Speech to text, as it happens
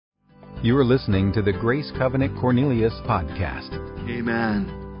You are listening to the Grace Covenant Cornelius podcast.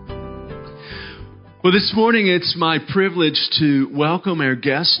 Amen. Well, this morning it's my privilege to welcome our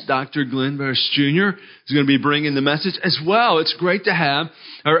guest, Dr. Glenn Burris Jr., who's going to be bringing the message. As well, it's great to have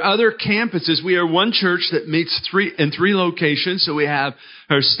our other campuses. We are one church that meets in three locations. So we have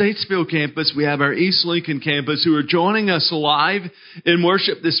our Statesville campus, we have our East Lincoln campus, who are joining us live in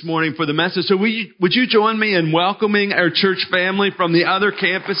worship this morning for the message. So would you join me in welcoming our church family from the other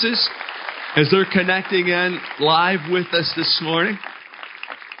campuses as they're connecting in live with us this morning?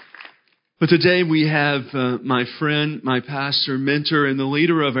 But today we have my friend, my pastor, mentor, and the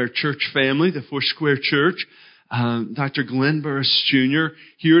leader of our church family, the Foursquare Church, Dr. Glenn Burris Jr.,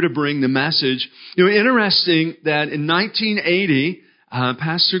 here to bring the message. You know, interesting that in 1980,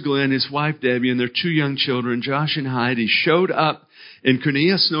 Pastor Glenn, his wife Debbie, and their two young children, Josh and Heidi, showed up in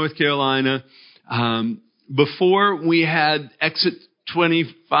Cornelius, North Carolina, before we had Exit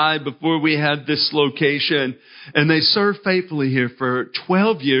 25, before we had this location, and they served faithfully here for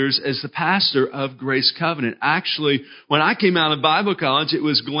 12 years as the pastor of Grace Covenant. Actually, when I came out of Bible college, it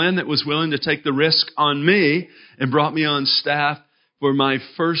was Glenn that was willing to take the risk on me and brought me on staff for my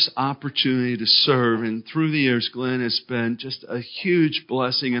first opportunity to serve. And through the years, Glenn has been just a huge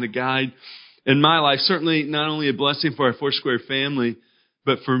blessing and a guide in my life. Certainly not only a blessing for our Foursquare family,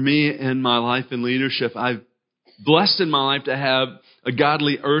 but for me and my life and leadership. I've blessed in my life to have a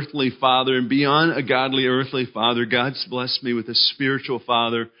godly earthly father, and beyond a godly earthly father, God's blessed me with a spiritual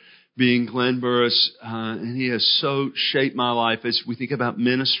father, being Glenn Burris, and he has so shaped my life as we think about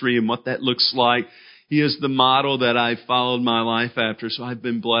ministry and what that looks like. He is the model that I followed my life after, so I've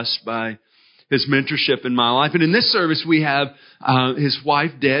been blessed by his mentorship in my life. And in this service, we have his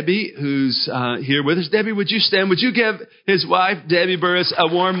wife, Debbie, who's here with us. Debbie, would you stand? Would you give his wife, Debbie Burris, a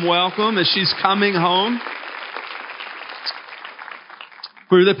warm welcome as she's coming home?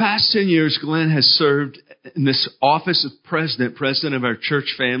 For the past 10 years, Glenn has served in this office of president of our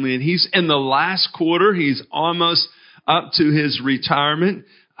church family, and he's in the last quarter. He's almost up to his retirement,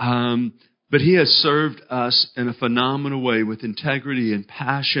 but he has served us in a phenomenal way with integrity and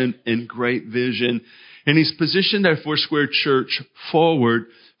passion and great vision. And he's positioned our Foursquare Church forward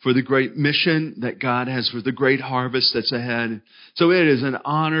for the great mission that God has, for the great harvest that's ahead. So it is an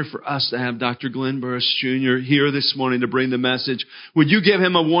honor for us to have Dr. Glenn Burris Jr. here this morning to bring the message. Would you give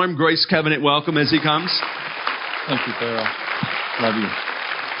him a warm Grace Covenant welcome as he comes? Thank you, Farrell. Love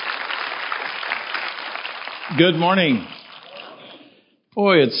you. Good morning.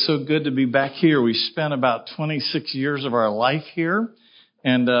 Boy, it's so good to be back here. We spent about 26 years of our life here,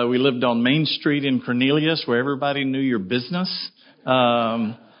 and we lived on Main Street in Cornelius, where everybody knew your business.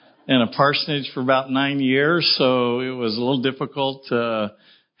 In a parsonage for about 9 years, so it was a little difficult to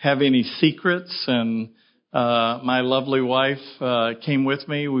have any secrets. And my lovely wife came with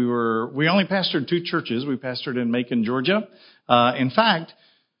me. We only pastored two churches. We pastored in Macon, Georgia. In fact,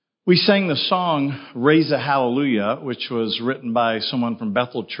 we sang the song "Raise a Hallelujah," which was written by someone from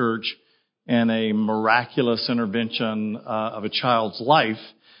Bethel Church in a miraculous intervention of a child's life.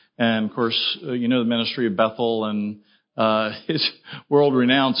 And of course, you know the ministry of Bethel, and it's world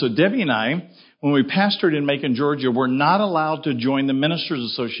renowned. So Debbie and I, when we pastored in Macon, Georgia, were not allowed to join the Ministers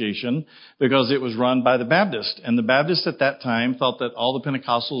Association because it was run by the Baptists. And the Baptists at that time thought that all the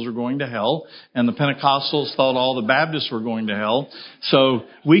Pentecostals were going to hell, and the Pentecostals thought all the Baptists were going to hell. So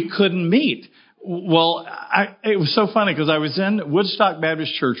we couldn't meet. Well, it was so funny because I was in Woodstock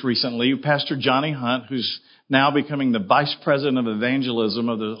Baptist Church recently. Pastor Johnny Hunt, who's now becoming the vice president of evangelism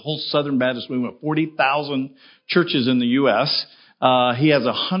of the whole Southern Baptist movement, 40,000 churches in the U.S. He has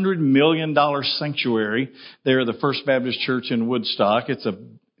a $100 million sanctuary there, the First Baptist Church in Woodstock. It's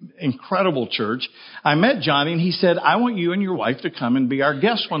an incredible church. I met Johnny, and he said, "I want you and your wife to come and be our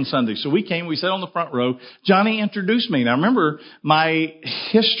guests one Sunday." So we came, we sat on the front row. Johnny introduced me. Now, remember my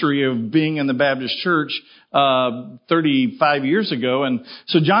history of being in the Baptist church 35 years ago. And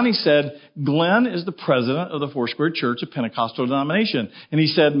so Johnny said, "Glenn is the president of the Foursquare Church, a Pentecostal denomination." And he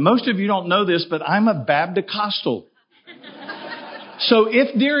said, "Most of you don't know this, but I'm a Baptist-costal." So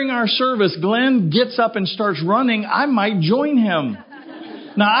if during our service Glenn gets up and starts running, I might join him.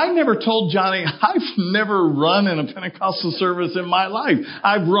 Now, I never told Johnny, I've never run in a Pentecostal service in my life.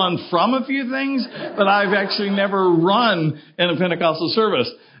 I've run from a few things, but I've actually never run in a Pentecostal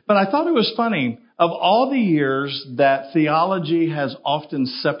service. But I thought it was funny. Of all the years that theology has often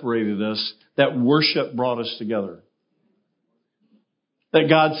separated us, that worship brought us together. That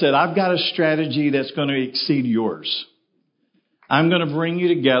God said, "I've got a strategy that's going to exceed yours. I'm going to bring you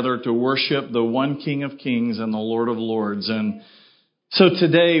together to worship the one King of Kings and the Lord of Lords." And so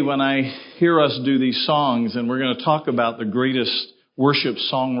today, when I hear us do these songs, and we're going to talk about the greatest worship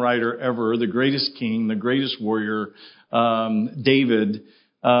songwriter ever, the greatest king, the greatest warrior, David.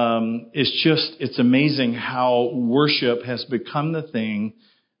 It's amazing how worship has become the thing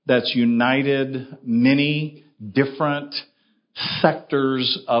that's united many different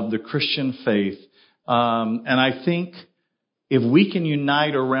sectors of the Christian faith. And I think if we can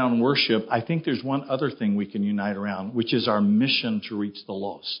unite around worship, I think there's one other thing we can unite around, which is our mission to reach the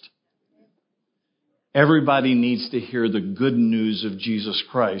lost. Everybody needs to hear the good news of Jesus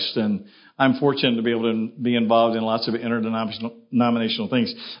Christ. And I'm fortunate to be able to be involved in lots of interdenominational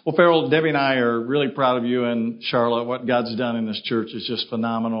things. Well, Farrell, Debbie and I are really proud of you and Charlotte. What God's done in this church is just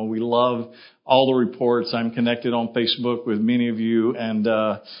phenomenal. We love all the reports. I'm connected on Facebook with many of you, and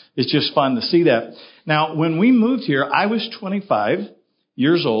it's just fun to see that. Now, when we moved here, I was 25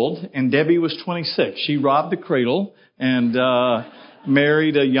 years old, and Debbie was 26. She robbed the cradle and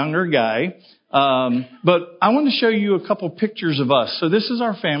married a younger guy. But I want to show you a couple pictures of us. So this is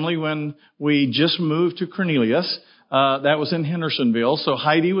our family when we just moved to Cornelius. That was in Hendersonville. So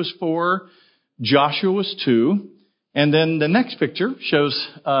Heidi was 4, Joshua was 2. And then the next picture shows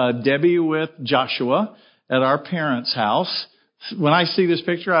Debbie with Joshua at our parents' house. When I see this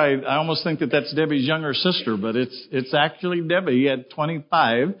picture, I almost think that that's Debbie's younger sister, but it's actually Debbie at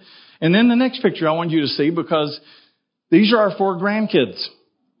 25. And then the next picture I want you to see, because these are our 4 grandkids.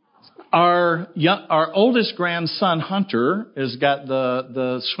 Our oldest grandson, Hunter, has got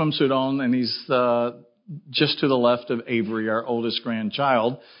the swimsuit on, and he's just to the left of Avery, our oldest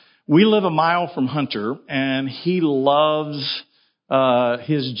grandchild. We live a mile from Hunter, and he loves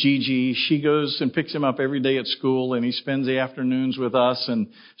his Gigi. She goes and picks him up every day at school, and he spends the afternoons with us. And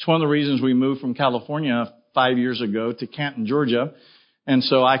it's one of the reasons we moved from California 5 years ago to Canton, Georgia. And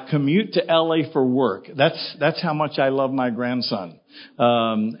so I commute to LA for work. That's how much I love my grandson.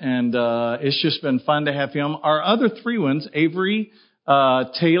 It's just been fun to have him. Our other 3 ones, Avery,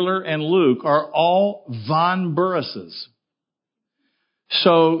 Taylor, and Luke, are all Von Burris's.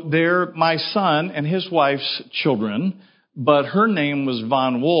 So they're my son and his wife's children, but her name was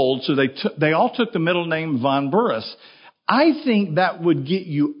Von Wold, so they all took the middle name Von Burris. I think that would get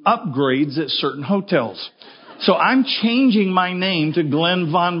you upgrades at certain hotels. So I'm changing my name to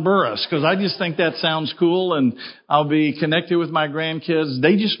Glenn Von Burris because I just think that sounds cool, and I'll be connected with my grandkids.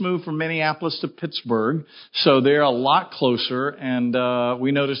 They just moved from Minneapolis to Pittsburgh, so they're a lot closer, and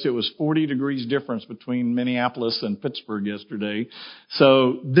we noticed it was 40 degrees difference between Minneapolis and Pittsburgh yesterday.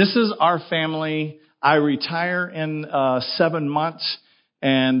 So this is our family. I retire in 7 months,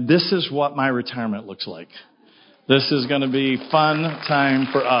 and this is what my retirement looks like. This is going to be fun time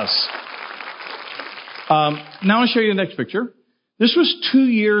for us. Now I'll show you the next picture. This was 2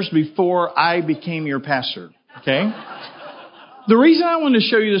 years before I became your pastor, okay? The reason I wanted to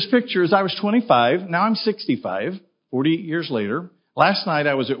show you this picture is I was 25. Now I'm 65, 48 years later. Last night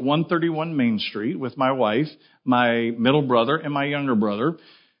I was at 131 Main Street with my wife, my middle brother, and my younger brother.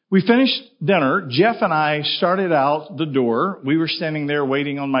 We finished dinner. Jeff and I started out the door. We were standing there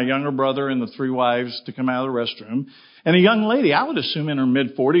waiting on my younger brother and the 3 wives to come out of the restroom. And a young lady, I would assume in her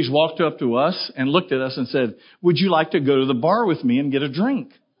mid-40s, walked up to us and looked at us and said, "Would you like to go to the bar with me and get a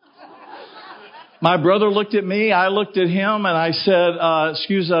drink?" My brother looked at me, I looked at him, and I said,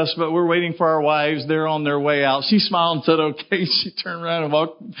 "Excuse us, but we're waiting for our wives. They're on their way out." She smiled and said, "Okay." She turned around and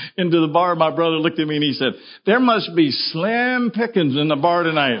walked into the bar. My brother looked at me and he said, "There must be slim pickings in the bar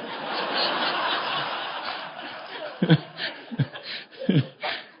tonight."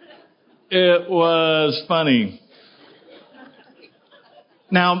 It was funny.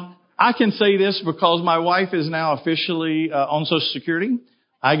 Now, I can say this because my wife is now officially on Social Security.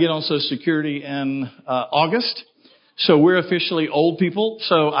 I get on Social Security in August. So we're officially old people.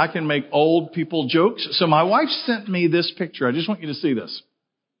 So I can make old people jokes. So my wife sent me this picture. I just want you to see this.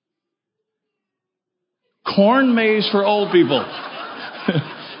 Corn maze for old people.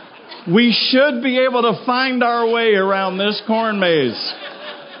 We should be able to find our way around this corn maze.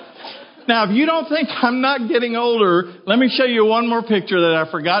 Now, if you don't think I'm not getting older, let me show you one more picture that I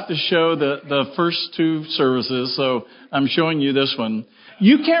forgot to show the first 2 services. So I'm showing you this one.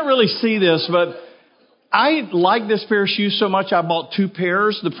 You can't really see this, but I like this pair of shoes so much I bought 2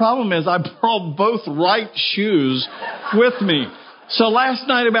 pairs. The problem is I brought both right shoes with me. So last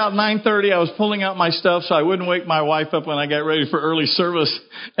night about 9:30, I was pulling out my stuff so I wouldn't wake my wife up when I got ready for early service.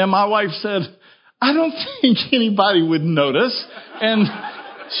 And my wife said, "I don't think anybody would notice." And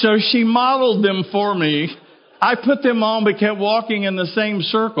so she modeled them for me. I put them on but kept walking in the same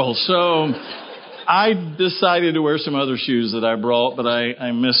circle. So I decided to wear some other shoes that I brought, but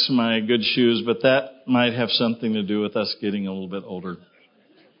I miss my good shoes. But that might have something to do with us getting a little bit older.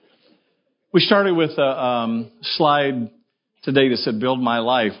 We started with slide today that said, build my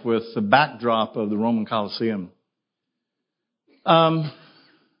life, with the backdrop of the Roman Colosseum. Was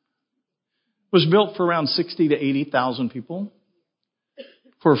built for around 60 to 80,000 people.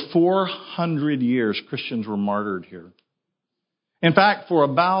 For 400 years, Christians were martyred here. In fact, for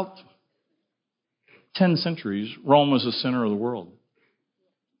about 10 centuries, Rome was the center of the world.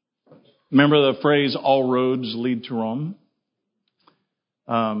 Remember the phrase, all roads lead to Rome?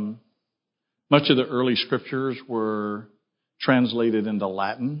 Much of the early scriptures were translated into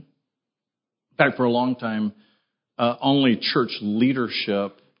Latin. In fact, for a long time, only church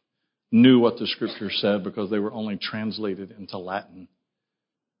leadership knew what the scripture said because they were only translated into Latin.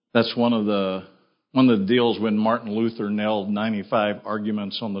 That's one of the deals when Martin Luther nailed 95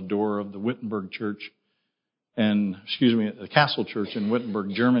 arguments on the door of the Wittenberg Church the Castle Church in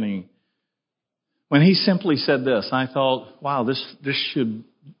Wittenberg, Germany. When he simply said this, I thought, wow, we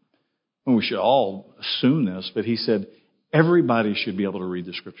should all assume this, but he said, everybody should be able to read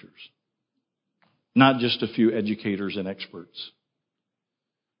the scriptures, not just a few educators and experts.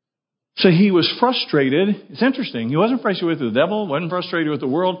 So he was frustrated. It's interesting. He wasn't frustrated with the devil, wasn't frustrated with the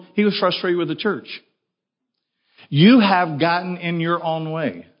world. He was frustrated with the church. You have gotten in your own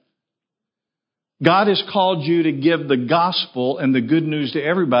way. God has called you to give the gospel and the good news to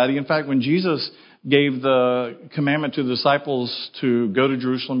everybody. In fact, when Jesus gave the commandment to the disciples to go to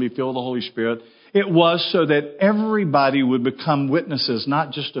Jerusalem, be filled with the Holy Spirit, it was so that everybody would become witnesses,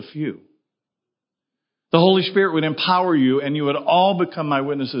 not just a few. The Holy Spirit would empower you, and you would all become my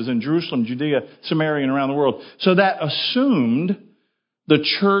witnesses in Jerusalem, Judea, Samaria, and around the world. So that assumed the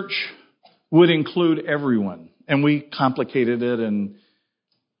church would include everyone. And we complicated it, and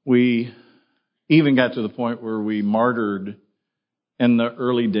we even got to the point where we martyred in the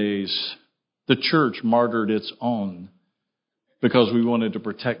early days. The church martyred its own because we wanted to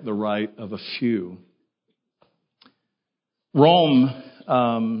protect the right of a few.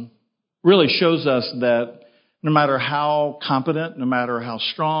 Rome really shows us that no matter how competent, no matter how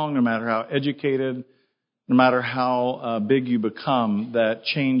strong, no matter how educated, no matter how big you become, that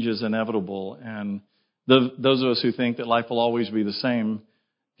change is inevitable. And those of us who think that life will always be the same,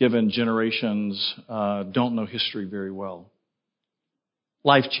 given generations, don't know history very well.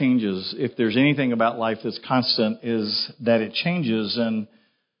 Life changes. If there's anything about life that's constant, is that it changes. And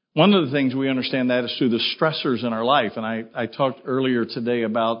one of the things we understand that is through the stressors in our life. And I talked earlier today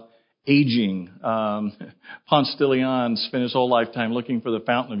about aging. Ponce de Leon spent his whole lifetime looking for the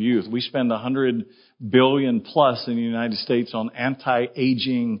fountain of youth. We spend $100 billion plus in the United States on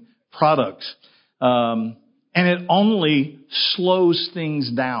anti-aging products. And it only slows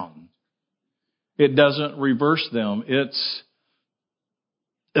things down. It doesn't reverse them. It's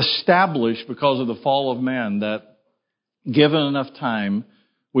established because of the fall of man that given enough time,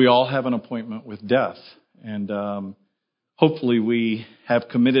 we all have an appointment with death. And hopefully we have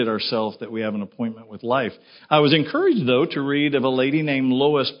committed ourselves that we have an appointment with life. I was encouraged, though, to read of a lady named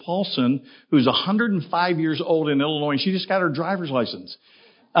Lois Paulson, who's 105 years old in Illinois. She just got her driver's license.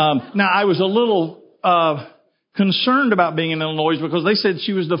 Now, I was a little concerned about being in Illinois because they said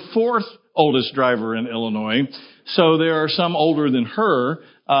she was the fourth oldest driver in Illinois. So there are some older than her.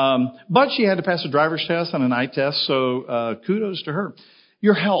 But she had to pass a driver's test and an eye test. So kudos to her.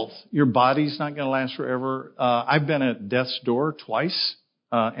 Your health, your body's not going to last forever. I've been at death's door twice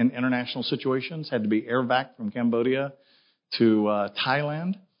in international situations. Had to be air vac from Cambodia to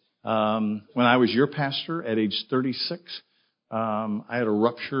Thailand. When I was your pastor at age 36, I had a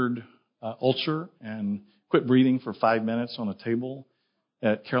ruptured ulcer and quit breathing for 5 minutes on a table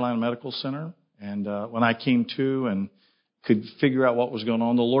at Carolina Medical Center. And when I came to and could figure out what was going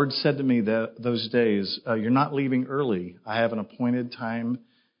on, the Lord said to me that those days, you're not leaving early. I have an appointed time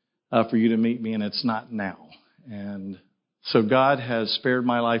for you to meet me, and it's not now. And so God has spared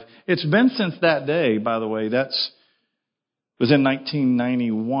my life. It's been since that day, by the way, was in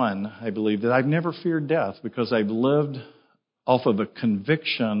 1991, I believe, that I've never feared death because I've lived off of a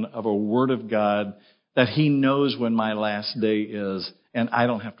conviction of a word of God that He knows when my last day is, and I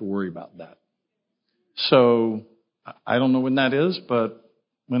don't have to worry about that. So I don't know when that is, but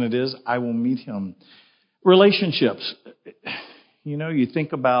when it is, I will meet Him. Relationships. You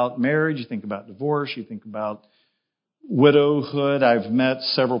think about marriage, you think about divorce, you think about widowhood. I've met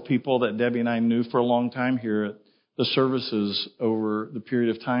several people that Debbie and I knew for a long time here at the services over the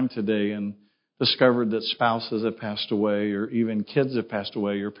period of time today and discovered that spouses have passed away or even kids have passed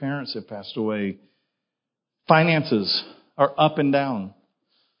away or parents have passed away. Finances are up and down.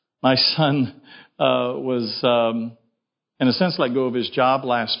 My son was, in a sense, let go of his job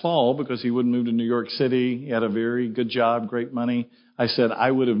last fall because he wouldn't move to New York City. He had a very good job, great money. I said,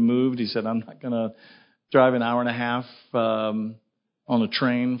 I would have moved. He said, I'm not going to drive an hour and a half on a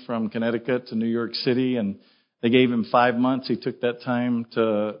train from Connecticut to New York City, and they gave him 5 months. He took that time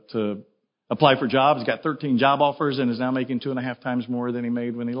to apply for jobs. He got 13 job offers and is now making 2.5 times more than he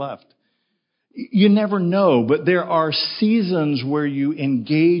made when he left. You never know, but there are seasons where you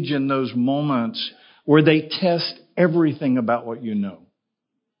engage in those moments where they test everything about what you know.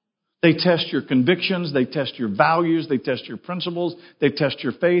 They test your convictions, they test your values, they test your principles, they test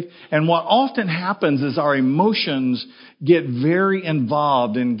your faith. And what often happens is our emotions get very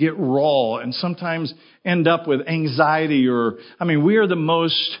involved and get raw and sometimes end up with anxiety we're the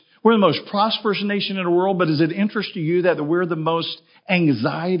most prosperous nation in the world, but is it interest to you that we're the most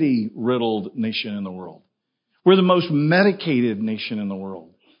anxiety-riddled nation in the world? We're the most medicated nation in the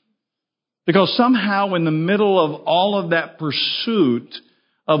world. Because somehow in the middle of all of that pursuit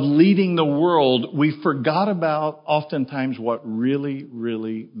of leading the world, we forgot about oftentimes what really,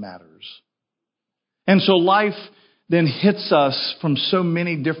 really matters. And so life then hits us from so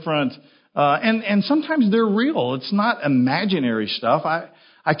many different, and sometimes they're real. It's not imaginary stuff.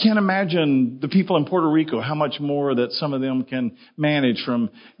 I can't imagine the people in Puerto Rico, how much more that some of them can manage from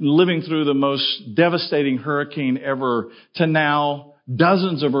living through the most devastating hurricane ever to now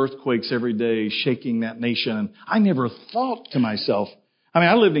dozens of earthquakes every day shaking that nation. And I never thought to myself,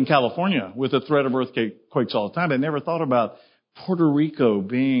 I lived in California with the threat of earthquakes all the time. I never thought about Puerto Rico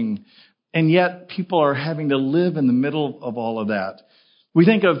being, and yet people are having to live in the middle of all of that. We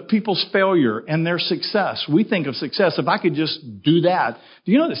think of people's failure and their success. We think of success. If I could just do that.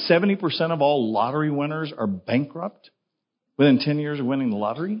 Do you know that 70% of all lottery winners are bankrupt within 10 years of winning the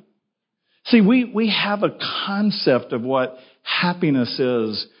lottery? See, we have a concept of what happiness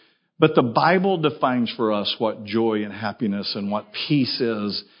is, but the Bible defines for us what joy and happiness and what peace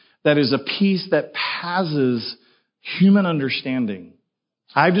is. That is a peace that passes human understanding.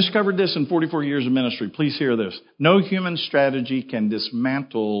 I've discovered this in 44 years of ministry. Please hear this. No human strategy can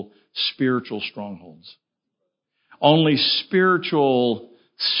dismantle spiritual strongholds. Only spiritual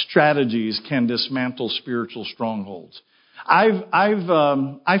strategies can dismantle spiritual strongholds.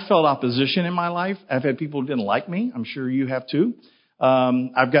 I felt opposition in my life. I've had people who didn't like me. I'm sure you have too.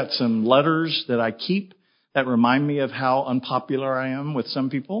 I've got some letters that I keep that remind me of how unpopular I am with some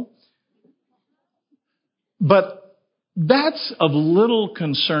people. But that's of little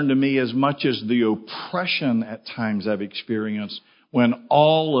concern to me as much as the oppression at times I've experienced when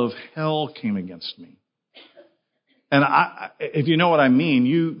all of hell came against me. And if you know what I mean,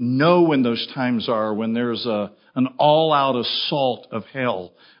 you know when those times are, when there's an all-out assault of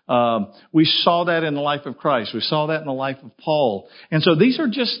hell. We saw that in the life of Christ. We saw that in the life of Paul. And so these are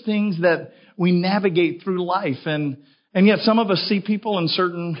just things that we navigate through life. And yet some of us see people in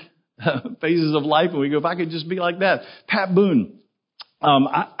certain phases of life and we go, if I could just be like that. Pat Boone.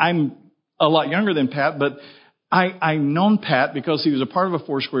 I'm a lot younger than Pat, but I known Pat because he was a part of a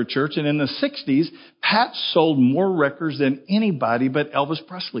Foursquare church. And in the 60s, Pat sold more records than anybody but Elvis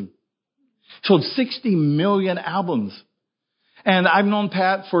Presley. Sold 60 million albums. And I've known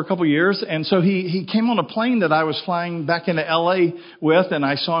Pat for a couple of years. And so he came on a plane that I was flying back into LA with, and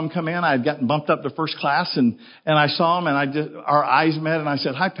I saw him come in. I had gotten bumped up to first class, and I saw him, and our eyes met, and I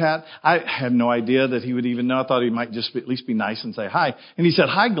said, "Hi, Pat." I had no idea that he would even know. I thought he might just at least be nice and say hi. And he said,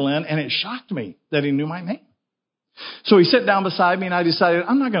 "Hi, Glenn." And it shocked me that he knew my name. So he sat down beside me, and I decided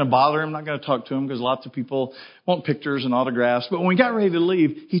I'm not going to bother him. I'm not going to talk to him because lots of people want pictures and autographs. But when we got ready to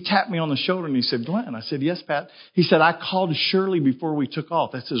leave, he tapped me on the shoulder and he said, "Glenn." I said, "Yes, Pat." He said, "I called Shirley before we took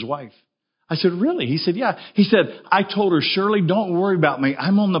off." That's his wife. I said, "Really?" He said, "Yeah." He said, "I told her, Shirley, don't worry about me.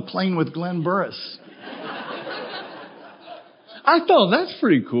 I'm on the plane with Glenn Burris." I thought, that's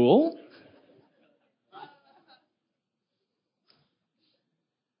pretty cool.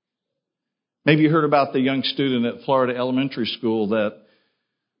 Maybe you heard about the young student at Florida Elementary School that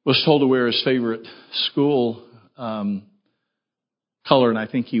was told to wear his favorite school color, and I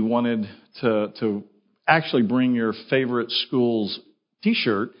think he wanted to actually bring your favorite school's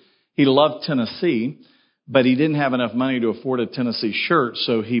T-shirt. He loved Tennessee, but he didn't have enough money to afford a Tennessee shirt,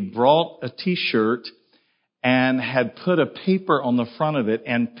 so he brought a T-shirt and had put a paper on the front of it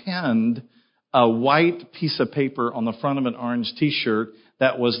and penned a white piece of paper on the front of an orange T-shirt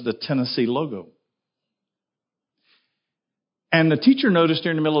that was the Tennessee logo. And the teacher noticed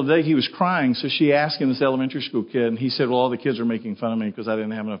during the middle of the day he was crying, so she asked him, this elementary school kid, and he said, "Well, all the kids are making fun of me because I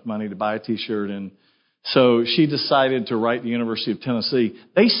didn't have enough money to buy a T-shirt." And so she decided to write the University of Tennessee.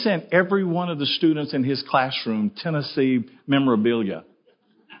 They sent every one of the students in his classroom Tennessee memorabilia.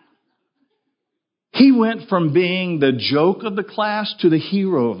 He went from being the joke of the class to the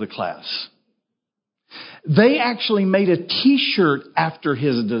hero of the class. They actually made a T-shirt after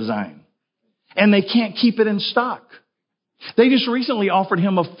his design. and they can't keep it in stock. They just recently offered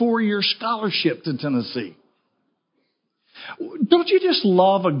him a 4-year scholarship to Tennessee. Don't you just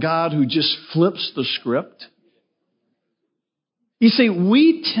love a God who just flips the script? You see,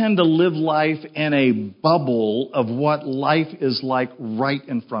 we tend to live life in a bubble of what life is like right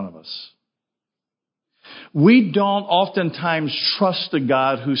in front of us. We don't oftentimes trust the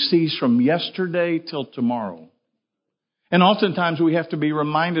God who sees from yesterday till tomorrow. And oftentimes we have to be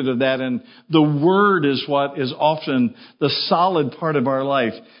reminded of that. And the Word is what is often the solid part of our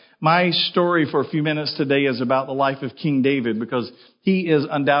life. My story for a few minutes today is about the life of King David, because he is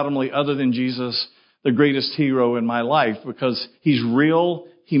undoubtedly, other than Jesus, the greatest hero in my life, because he's real,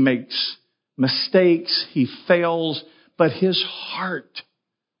 he makes mistakes, he fails, but his heart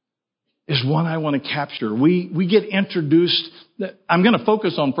is one I want to capture. We get introduced. I'm going to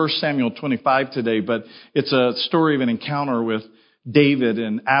focus on 1 Samuel 25 today, but it's a story of an encounter with David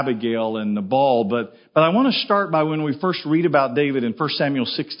and Abigail and Nabal. But I want to start by when we first read about David in 1 Samuel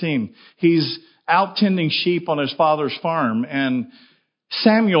 16. He's out tending sheep on his father's farm, and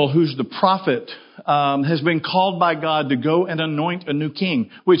Samuel, who's the prophet, has been called by God to go and anoint a new king,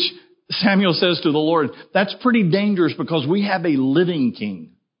 which Samuel says to the Lord, that's pretty dangerous because we have a living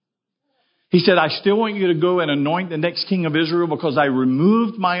king. He said, I still want you to go and anoint the next king of Israel because I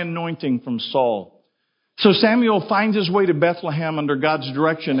removed my anointing from Saul. So Samuel finds his way to Bethlehem under God's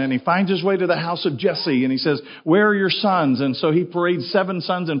direction, and he finds his way to the house of Jesse, and he says, where are your sons? And so he parades 7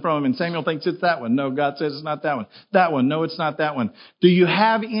 sons in front of him, and Samuel thinks it's that one. No, God says it's not that one. That one. No, it's not that one. Do you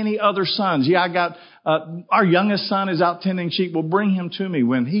have any other sons? Yeah, I got, our youngest son is out tending sheep. Well, bring him to me.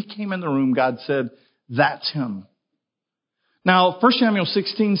 When he came in the room, God said, that's him. Now, 1 Samuel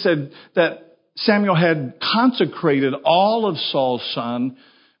 16 said that Samuel had consecrated all of Saul's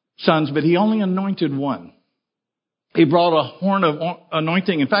sons, but he only anointed one. He brought a horn of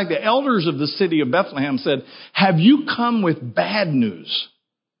anointing. In fact, the elders of the city of Bethlehem said, have you come with bad news?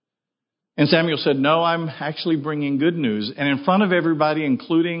 And Samuel said, no, I'm actually bringing good news. And in front of everybody,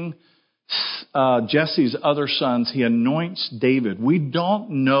 including Jesse's other sons, he anoints David. We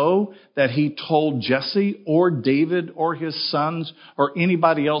don't know that he told Jesse or David or his sons or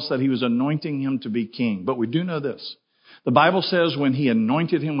anybody else that he was anointing him to be king. But we do know this. The Bible says when he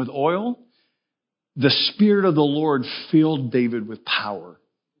anointed him with oil, the Spirit of the Lord filled David with power.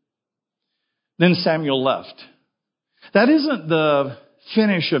 Then Samuel left. That isn't the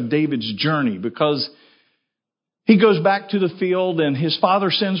finish of David's journey, because he goes back to the field and his father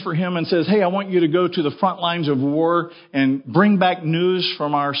sends for him and says, hey, I want you to go to the front lines of war and bring back news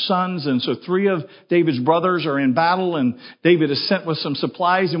from our sons. And so 3 of David's brothers are in battle, and David is sent with some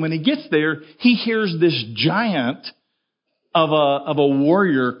supplies. And when he gets there, he hears this giant of a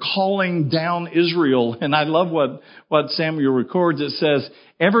warrior calling down Israel. And I love what Samuel records. It says,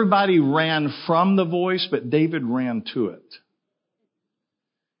 everybody ran from the voice, but David ran to it.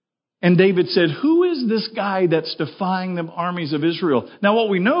 And David said, who is this guy that's defying the armies of Israel? Now, what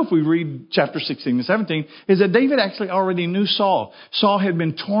we know if we read chapter 16 and 17 is that David actually already knew Saul. Saul had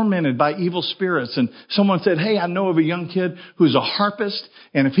been tormented by evil spirits. And someone said, hey, I know of a young kid who's a harpist.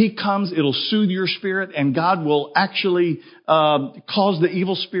 And if he comes, it'll soothe your spirit. And God will actually cause the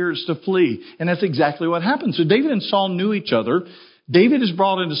evil spirits to flee. And that's exactly what happened. So David and Saul knew each other. David is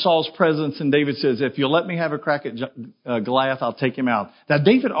brought into Saul's presence, and David says, if you'll let me have a crack at Goliath, I'll take him out. Now,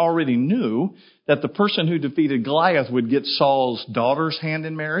 David already knew that the person who defeated Goliath would get Saul's daughter's hand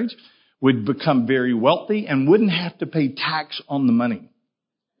in marriage, would become very wealthy, and wouldn't have to pay tax on the money.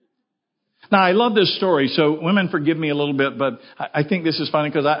 Now, I love this story, so women forgive me a little bit, but I think this is funny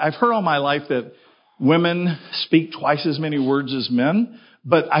because I've heard all my life that women speak twice as many words as men,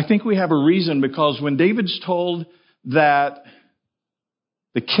 but I think we have a reason, because when David's told that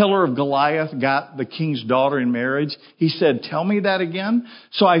the killer of Goliath got the king's daughter in marriage, he said, tell me that again.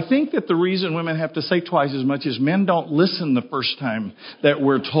 So I think that the reason women have to say twice as much is men don't listen the first time that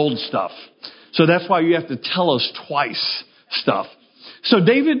we're told stuff. So that's why you have to tell us twice stuff. So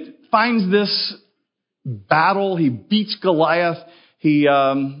David finds this battle. He beats Goliath. He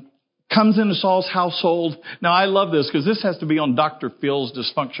comes into Saul's household. Now I love this because this has to be on Dr. Phil's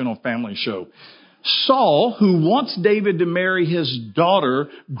Dysfunctional Family Show. Saul, who wants David to marry his daughter,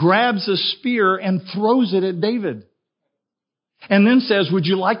 grabs a spear and throws it at David. And then says, would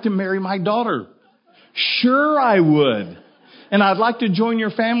you like to marry my daughter? Sure, I would. And I'd like to join your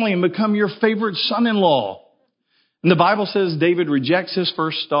family and become your favorite son-in-law. And the Bible says David rejects his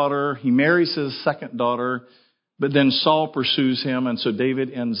first daughter. He marries his second daughter. But then Saul pursues him. And so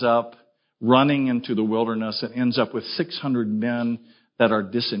David ends up running into the wilderness and ends up with 600 men that are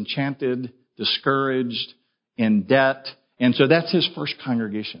disenchanted, discouraged, in debt. And so that's his first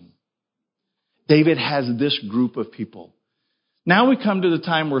congregation. David has this group of people. Now we come to the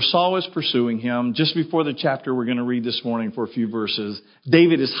time where Saul is pursuing him. Just before the chapter we're going to read this morning for a few verses,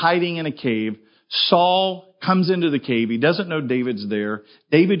 David is hiding in a cave. Saul comes into the cave. He doesn't know David's there.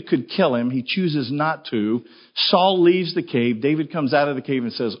 David could kill him. He chooses not to. Saul leaves the cave. David comes out of the cave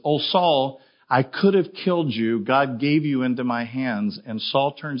and says, "Oh, Saul, I could have killed you. God gave you into my hands." And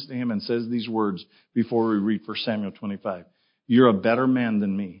Saul turns to him and says these words before we read 1 Samuel 25. "You're a better man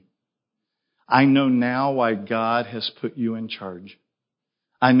than me. I know now why God has put you in charge.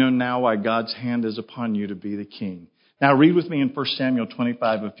 I know now why God's hand is upon you to be the king." Now read with me in 1 Samuel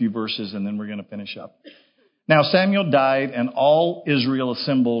 25, a few verses, and then we're going to finish up. "Now Samuel died, and all Israel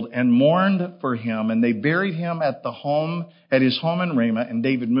assembled and mourned for him, and they buried him at his home in Ramah. And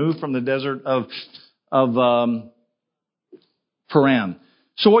David moved from the desert of Paran."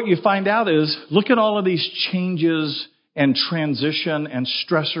 So what you find out is, look at all of these changes and transition and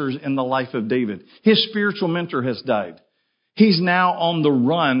stressors in the life of David. His spiritual mentor has died. He's now on the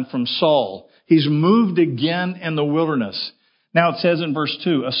run from Saul. He's moved again in the wilderness. Now it says in verse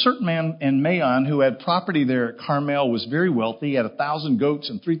 2, "A certain man in Maon who had property there at Carmel was very wealthy. He had 1,000 goats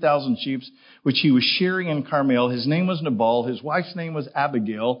and 3,000 sheep, which he was shearing in Carmel. His name was Nabal. His wife's name was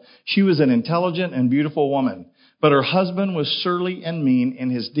Abigail. She was an intelligent and beautiful woman. But her husband was surly and mean in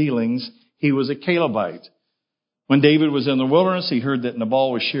his dealings. He was a Calebite. When David was in the wilderness, he heard that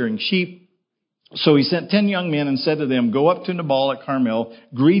Nabal was shearing sheep. So he sent 10 young men and said to them, 'Go up to Nabal at Carmel,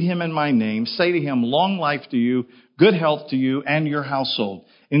 greet him in my name, say to him, long life to you, good health to you and your household,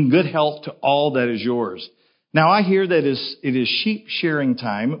 and good health to all that is yours. Now I hear that it is sheep shearing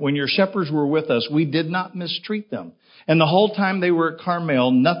time. When your shepherds were with us, we did not mistreat them. And the whole time they were at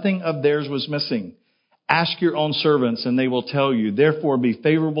Carmel, nothing of theirs was missing. Ask your own servants, and they will tell you. Therefore, be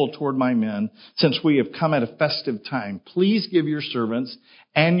favorable toward my men, since we have come at a festive time. Please give your servants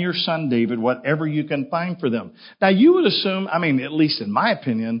and your son David whatever you can find for them.'" Now, you would assume, at least in my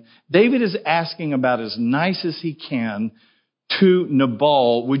opinion, David is asking about as nice as he can to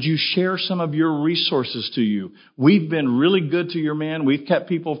Nabal, "Would you share some of your resources to you? We've been really good to your men. We've kept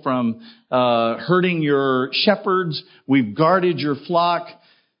people from hurting your shepherds. We've guarded your flock."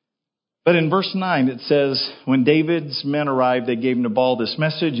 But in verse 9, it says, "When David's men arrived, they gave Nabal this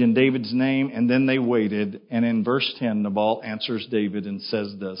message in David's name, and then they waited." And in verse 10, Nabal answers David and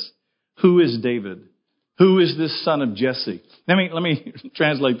says this, "Who is David? Who is this son of Jesse?" Let me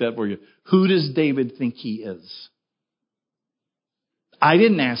translate that for you. Who does David think he is? I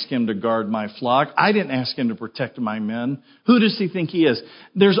didn't ask him to guard my flock. I didn't ask him to protect my men. Who does he think he is?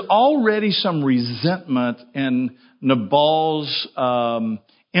 There's already some resentment in Nabal's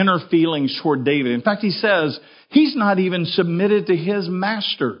inner feelings toward David. In fact, he says he's not even submitted to his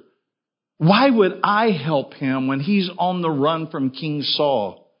master. Why would I help him when he's on the run from King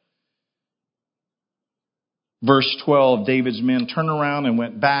Saul? Verse 12, David's men turned around and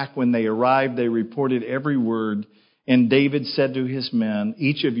went back. When they arrived, they reported every word. And David said to his men,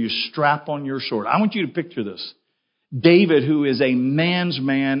 "Each of you strap on your sword." I want you to picture this. David, who is a man's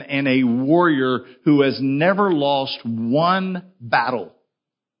man and a warrior who has never lost one battle,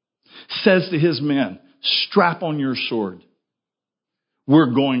 says to his men, "Strap on your sword.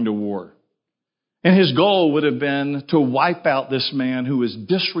 We're going to war." And his goal would have been to wipe out this man who was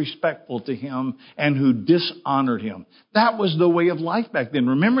disrespectful to him and who dishonored him. That was the way of life back then.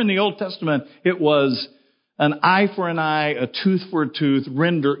 Remember in the Old Testament, it was an eye for an eye, a tooth for a tooth,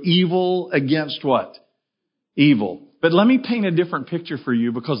 render evil against what? Evil. But let me paint a different picture for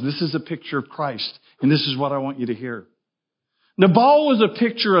you, because this is a picture of Christ, and this is what I want you to hear. Nabal was a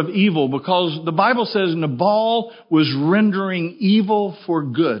picture of evil because the Bible says Nabal was rendering evil for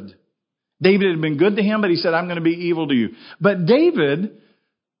good. David had been good to him, but he said, "I'm going to be evil to you." But David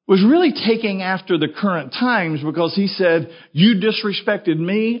was really taking after the current times, because he said, "You disrespected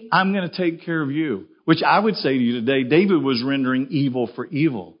me, I'm going to take care of you." Which I would say to you today, David was rendering evil for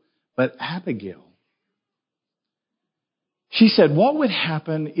evil. But Abigail, she said, "What would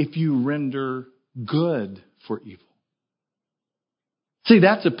happen if you render good for evil?" See,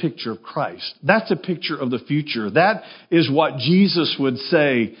 that's a picture of Christ. That's a picture of the future. That is what Jesus would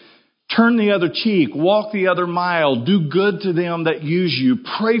say. Turn the other cheek, walk the other mile, do good to them that use you,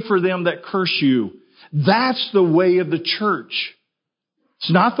 pray for them that curse you. That's the way of the church. It's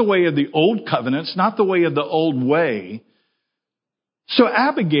not the way of the old covenant. It's not the way of the old way. So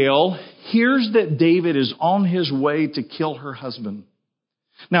Abigail hears that David is on his way to kill her husband.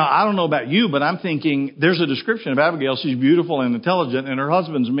 Now, I don't know about you, but I'm thinking there's a description of Abigail. She's beautiful and intelligent, and her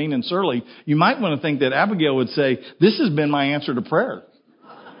husband's mean and surly. You might want to think that Abigail would say, "This has been my answer to prayer."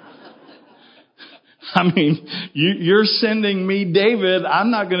 You're sending me David. I'm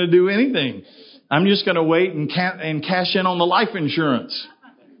not going to do anything. I'm just going to wait and cash in on the life insurance.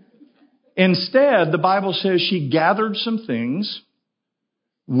 Instead, the Bible says she gathered some things,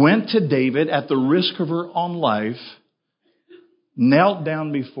 went to David at the risk of her own life, knelt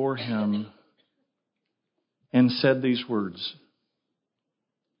down before him, and said these words.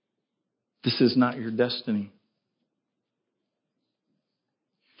 This is not your destiny.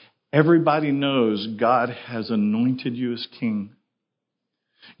 Everybody knows God has anointed you as king.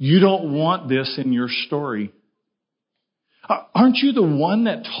 You don't want this in your story. Aren't you the one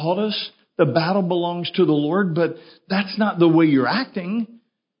that taught us the battle belongs to the Lord, but that's not the way you're acting?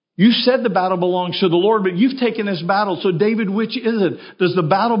 You said the battle belongs to the Lord, but you've taken this battle. So David, which is it?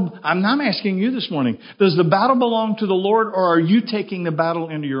 I'm asking you this morning, does the battle belong to the Lord, or are you taking the battle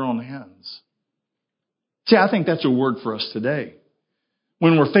into your own hands? See, I think that's a word for us today.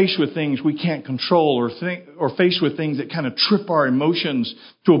 When we're faced with things we can't control or faced with things that kind of trip our emotions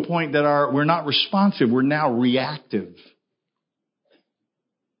to a point that we're not responsive, we're now reactive.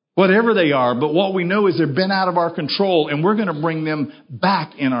 Whatever they are, but what we know is they've been out of our control, and we're going to bring them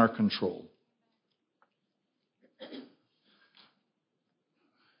back in our control.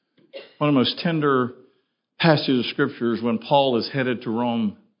 One of the most tender passages of Scripture is when Paul is headed to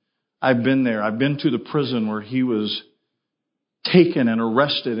Rome. I've been there. I've been to the prison where he was taken and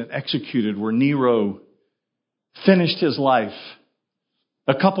arrested and executed, where Nero finished his life.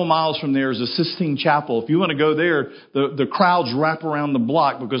 A couple miles from there is the Sistine Chapel. If you want to go there, the crowds wrap around the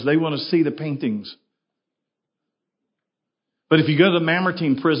block because they want to see the paintings. But if you go to the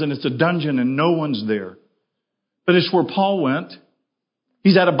Mamertine prison, it's a dungeon and no one's there. But it's where Paul went.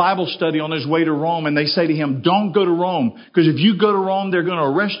 He's at a Bible study on his way to Rome, and they say to him, don't go to Rome, because if you go to Rome, they're going to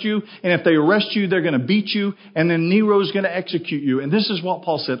arrest you. And if they arrest you, they're going to beat you. And then Nero's going to execute you. And this is what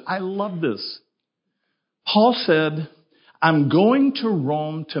Paul said. I love this. Paul said, I'm going to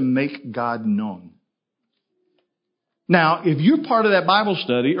Rome to make God known. Now, if you're part of that Bible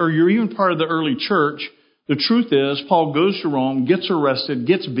study, or you're even part of the early church, the truth is, Paul goes to Rome, gets arrested,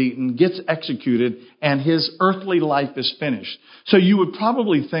 gets beaten, gets executed, and his earthly life is finished. So you would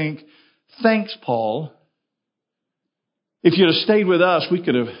probably think, thanks, Paul. If you'd have stayed with us, we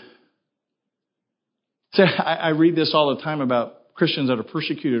could have... See, I read this all the time about Christians that are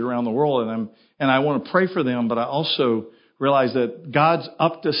persecuted around the world, and I want to pray for them, but I also realize that God's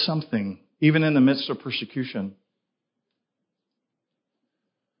up to something, even in the midst of persecution.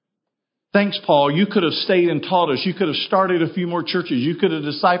 Thanks, Paul. You could have stayed and taught us. You could have started a few more churches. You could have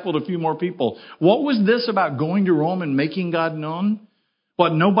discipled a few more people. What was this about going to Rome and making God known?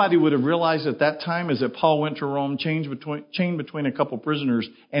 What nobody would have realized at that time is that Paul went to Rome, chained between a couple prisoners,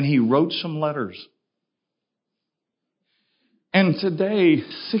 and he wrote some letters. And today,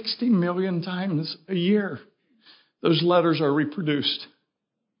 60 million times a year, those letters are reproduced.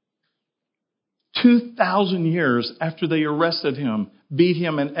 2,000 years after they arrested him, beat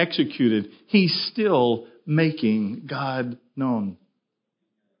him, and executed, he's still making God known.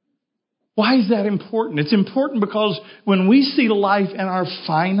 Why is that important? It's important because when we see life in our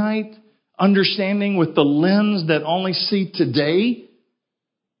finite understanding with the lens that only see today,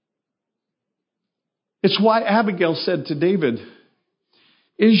 it's why Abigail said to David,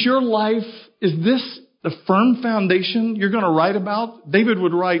 is this the firm foundation you're going to write about? David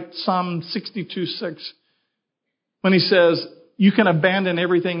would write Psalm 62:6 when he says, you can abandon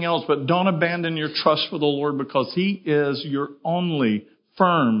everything else, but don't abandon your trust for the Lord, because He is your only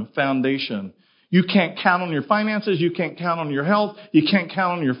firm foundation. You can't count on your finances. You can't count on your health. You can't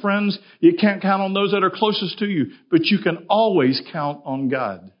count on your friends. You can't count on those that are closest to you, but you can always count on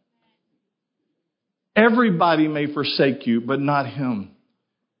God. Everybody may forsake you, but not Him.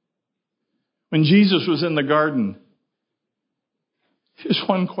 When Jesus was in the garden, here's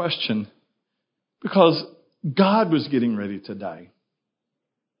one question, because God was getting ready to die.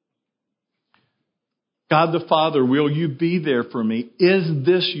 God the Father, will you be there for me? Is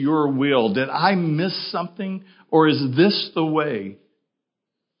this your will? Did I miss something, or is this the way?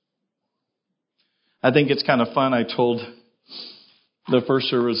 I think it's kind of fun. I told the first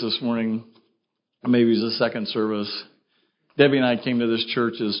service this morning, maybe it was the second service, Debbie and I came to this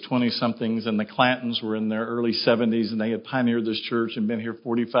church as 20-somethings, and the Clantons were in their early 70s, and they had pioneered this church and been here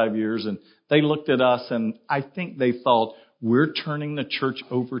 45 years. And they looked at us, and I think they thought, we're turning the church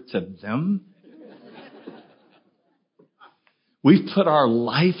over to them? We've put our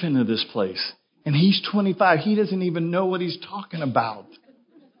life into this place. And he's 25. He doesn't even know what he's talking about.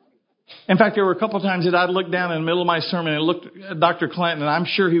 In fact, there were a couple of times that I'd look down in the middle of my sermon and looked at Dr. Clanton, and I'm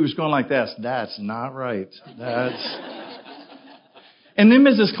sure he was going like this. That's not right. And then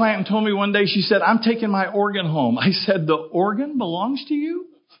Mrs. Clanton told me one day, she said, I'm taking my organ home. I said, the organ belongs to you?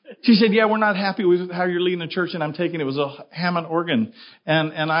 She said, yeah, we're not happy with how you're leading the church, and I'm taking it. It was a Hammond organ.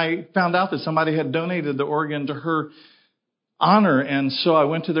 And I found out that somebody had donated the organ to her honor. And so I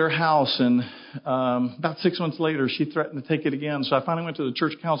went to their house, and about 6 months later, she threatened to take it again. So I finally went to the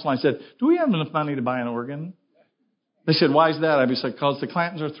church council, and I said, do we have enough money to buy an organ? They said, why is that? I said, because the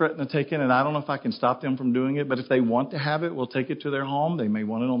Clantons are threatening to take it, and I don't know if I can stop them from doing it, but if they want to have it, we'll take it to their home. They may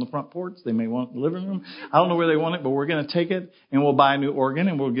want it on the front porch. They may want it in the living room. I don't know where they want it, but we're going to take it, and we'll buy a new organ,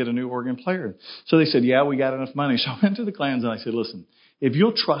 and we'll get a new organ player. So they said, yeah, we got enough money. So I went to the Clantons, and I said, listen, if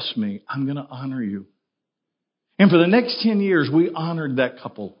you'll trust me, I'm going to honor you. And for the next 10 years, we honored that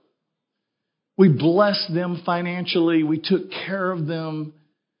couple. We blessed them financially. We took care of them.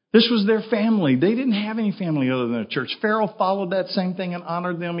 This was their family. They didn't have any family other than a church. Pharaoh followed that same thing and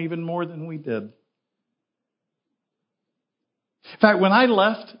honored them even more than we did. In fact, when I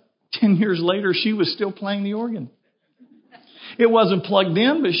left 10 years later, she was still playing the organ. It wasn't plugged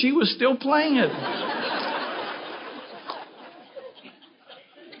in, but she was still playing it.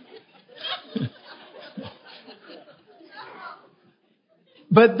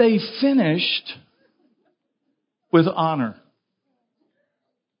 But they finished with honor.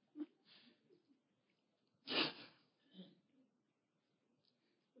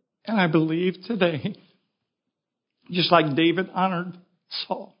 And I believe today, just like David honored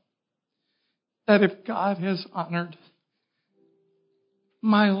Saul, that if God has honored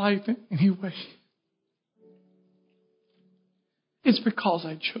my life in any way, it's because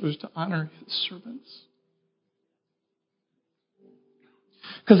I chose to honor His servants.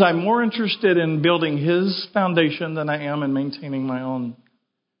 Because I'm more interested in building His foundation than I am in maintaining my own.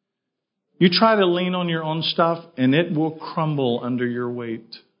 You try to lean on your own stuff, and it will crumble under your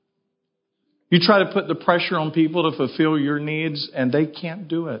weight. You try to put the pressure on people to fulfill your needs, and they can't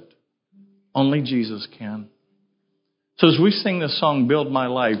do it. Only Jesus can. So as we sing this song, Build My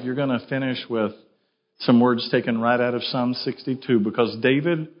Life, you're going to finish with some words taken right out of Psalm 62, because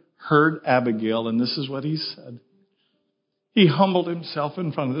David heard Abigail, and this is what he said. He humbled himself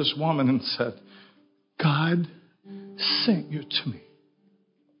in front of this woman and said, God sent you to me.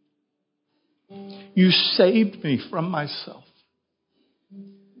 You saved me from myself.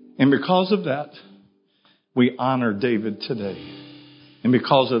 And because of that, we honor David today. And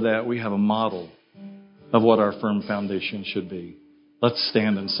because of that, we have a model of what our firm foundation should be. Let's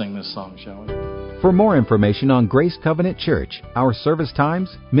stand and sing this song, shall we? For more information on Grace Covenant Church, our service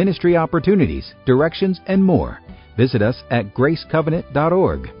times, ministry opportunities, directions, and more, visit us at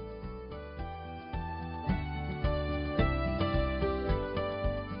gracecovenant.org.